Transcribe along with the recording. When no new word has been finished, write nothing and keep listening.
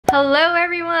Hello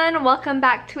everyone, welcome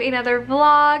back to another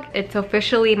vlog. It's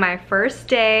officially my first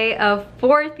day of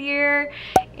 4th year,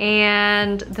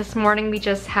 and this morning we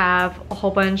just have a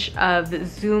whole bunch of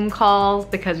Zoom calls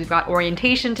because we've got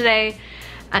orientation today.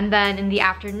 And then in the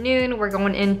afternoon, we're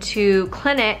going into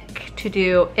clinic to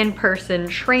do in-person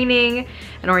training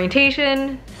and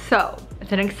orientation. So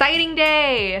it's an exciting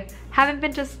day. Haven't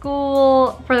been to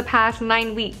school for the past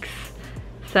 9 weeks.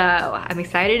 So I'm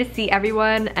excited to see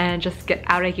everyone and just get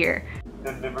out of here.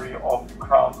 Delivery of the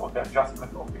crowns or the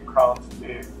adjustment of the crowns to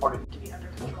be under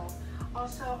control.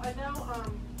 Also, I know,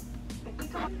 I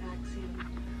think on vaccine,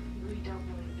 we don't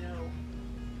really know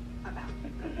about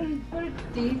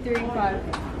D35.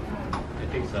 I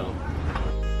think so.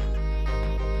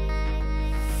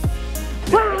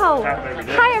 Wow!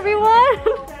 Hi everyone!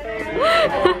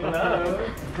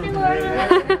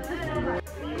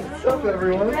 What's up,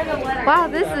 everyone? Wow,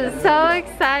 this is so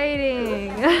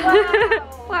exciting!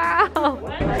 Wow!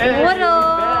 What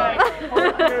up?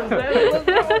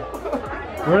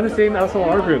 We're in the same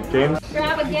SLR group, James.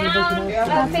 Grab a gown, a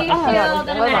face shield,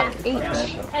 and a mask.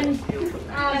 And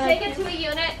take it to a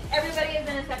unit. Everybody is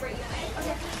in a separate unit.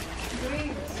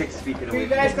 Okay. 6 feet away. You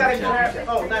guys gotta grab.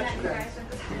 Oh, not you guys.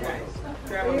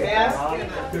 Grab a mask and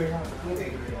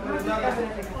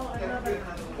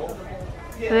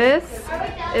This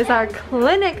is our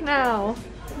clinic now.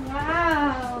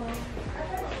 Wow.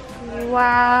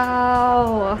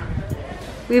 Wow.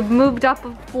 We've moved up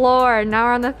a floor. Now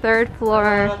we're on the 3rd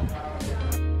floor.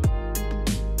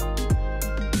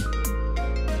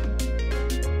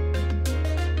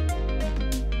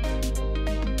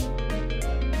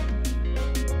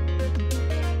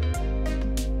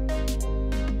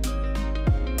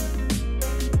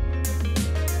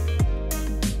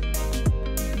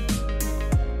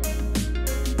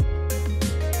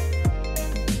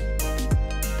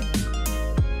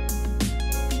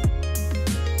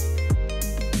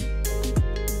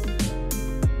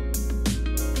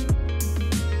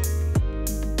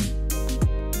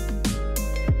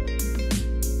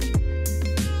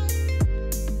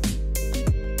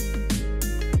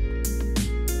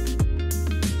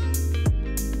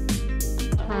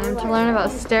 Time to learn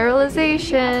about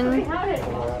sterilization.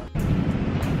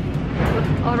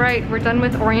 Alright, we're done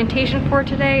with orientation for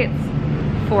today.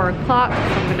 It's 4 o'clock, so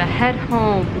I'm gonna head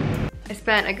home. I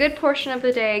spent a good portion of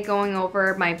the day going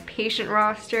over my patient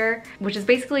roster, which is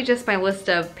basically just my list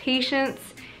of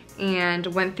patients, and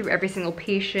went through every single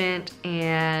patient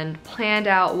and planned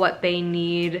out what they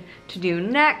need to do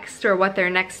next or what their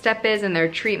next step is in their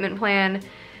treatment plan.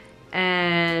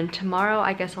 And tomorrow,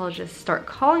 I guess I'll just start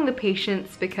calling the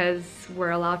patients because we're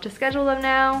allowed to schedule them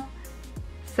now.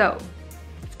 So,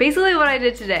 it's basically what I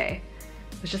did today.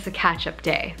 It was just a catch-up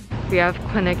day. We have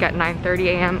clinic at 9:30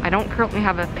 a.m. I don't currently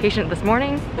have a patient this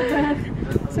morning.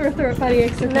 Sore throat, body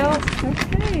aches. No.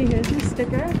 Okay, here's your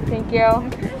sticker. Thank you.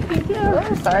 Okay, thank you.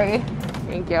 Oh, sorry.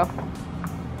 Thank you.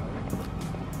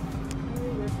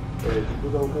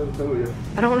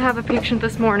 I don't have a patient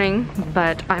this morning,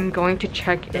 but I'm going to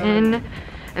check in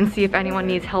and see if anyone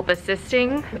needs help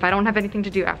assisting. If I don't have anything to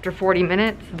do after 40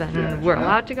 minutes, then we're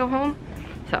allowed to go home.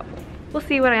 So we'll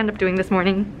see what I end up doing this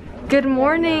morning. Good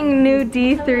morning, new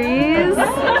D3s.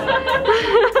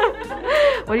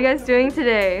 What are you guys doing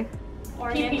today?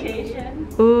 Orientation.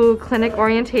 Ooh, clinic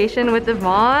orientation with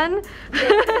Yvonne.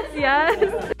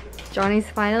 Yes. Johnny's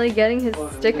finally getting his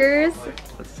stickers.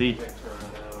 Let's see.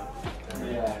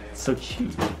 So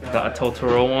cute. Got a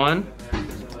Totoro one.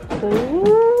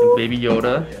 Ooh. And Baby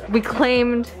Yoda. We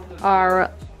claimed our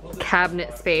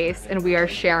cabinet space and we are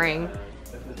sharing.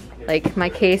 Like my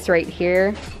case right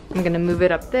here. I'm gonna move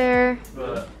it up there.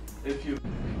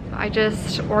 I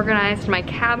just organized my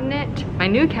cabinet, my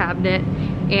new cabinet,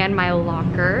 and my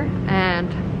locker,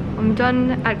 and I'm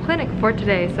done at clinic for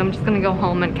today, so I'm just gonna go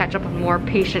home and catch up on more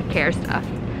patient care stuff.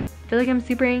 I feel like I'm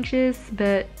super anxious,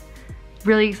 but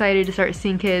really excited to start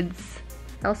seeing kids.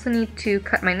 I also need to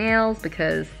cut my nails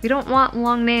because we don't want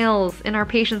long nails in our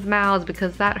patients' mouths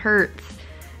because that hurts,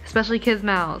 especially kids'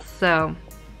 mouths, so I'm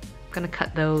gonna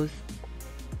cut those.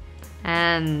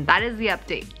 And that is the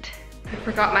update. I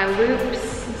forgot my loops,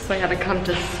 so I had to come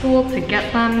to school to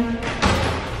get them.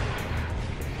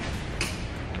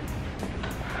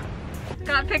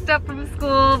 Got picked up from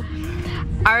school.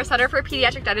 Our Center for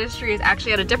Pediatric Dentistry is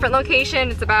actually at a different location.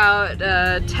 It's about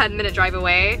a 10-minute drive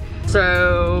away.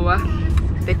 So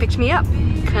they picked me up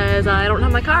because I don't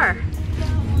have my car.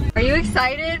 Are you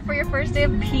excited for your first day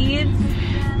of peds?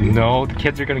 No, the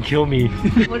kids are gonna kill me.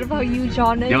 What about you,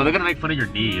 Johnny? Yo, they're gonna make fun of your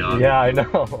knee, yo. Yeah, I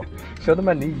know. Show them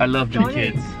my knee. I love them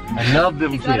kids. I love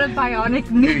them kids. You got a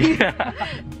bionic knee. Yeah.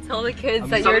 Tell the kids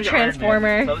that you're a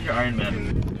transformer. Tell them you're Iron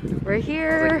Man. we're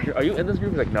here. Like, are you in this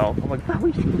group? He's like, no. I'm like, what are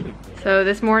we doing? So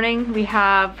this morning we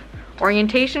have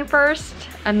orientation first,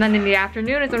 and then in the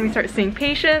afternoon is when we start seeing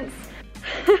patients.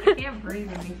 I can't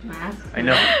breathe in these masks. I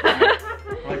know.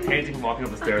 I'm like panting and walking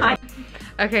up the stairs.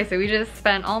 Okay, so we just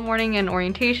spent all morning in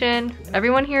orientation.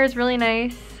 Everyone here is really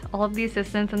nice. All of the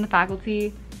assistants and the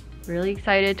faculty, really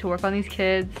excited to work on these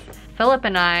kids. Philip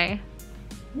and I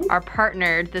are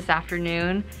partnered this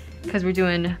afternoon because we're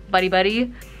doing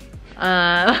buddy-buddy.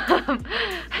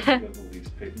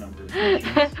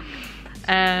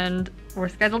 And we're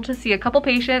scheduled to see a couple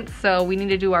patients, so we need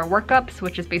to do our workups,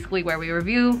 which is basically where we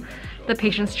review the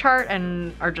patient's chart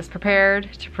and are just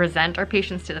prepared to present our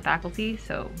patients to the faculty.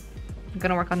 So I'm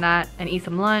gonna work on that and eat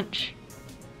some lunch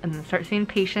and then start seeing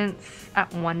patients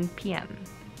at 1 p.m.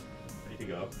 Ready to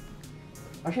go?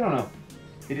 Actually, I don't know.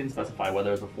 They didn't specify whether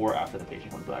it was before or after the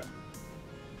patient comes back.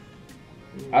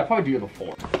 I'd probably do it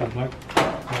before.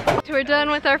 So we're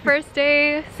done with our first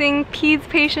day seeing peds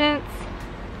patients.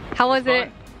 How was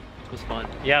it? It was fun.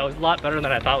 Yeah, it was a lot better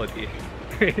than I thought it would be.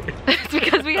 It's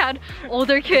because we had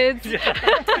older kids.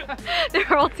 They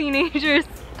were all teenagers.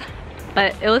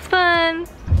 But it was fun.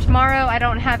 Tomorrow I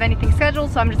don't have anything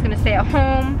scheduled, so I'm just gonna stay at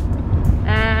home.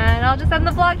 And I'll just end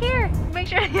the vlog here. Make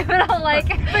sure to give it a like.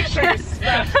 Make sure you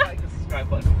smash the like and subscribe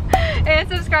button. And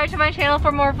subscribe to my channel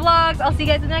for more vlogs. I'll see you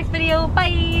guys in the next video.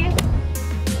 Bye!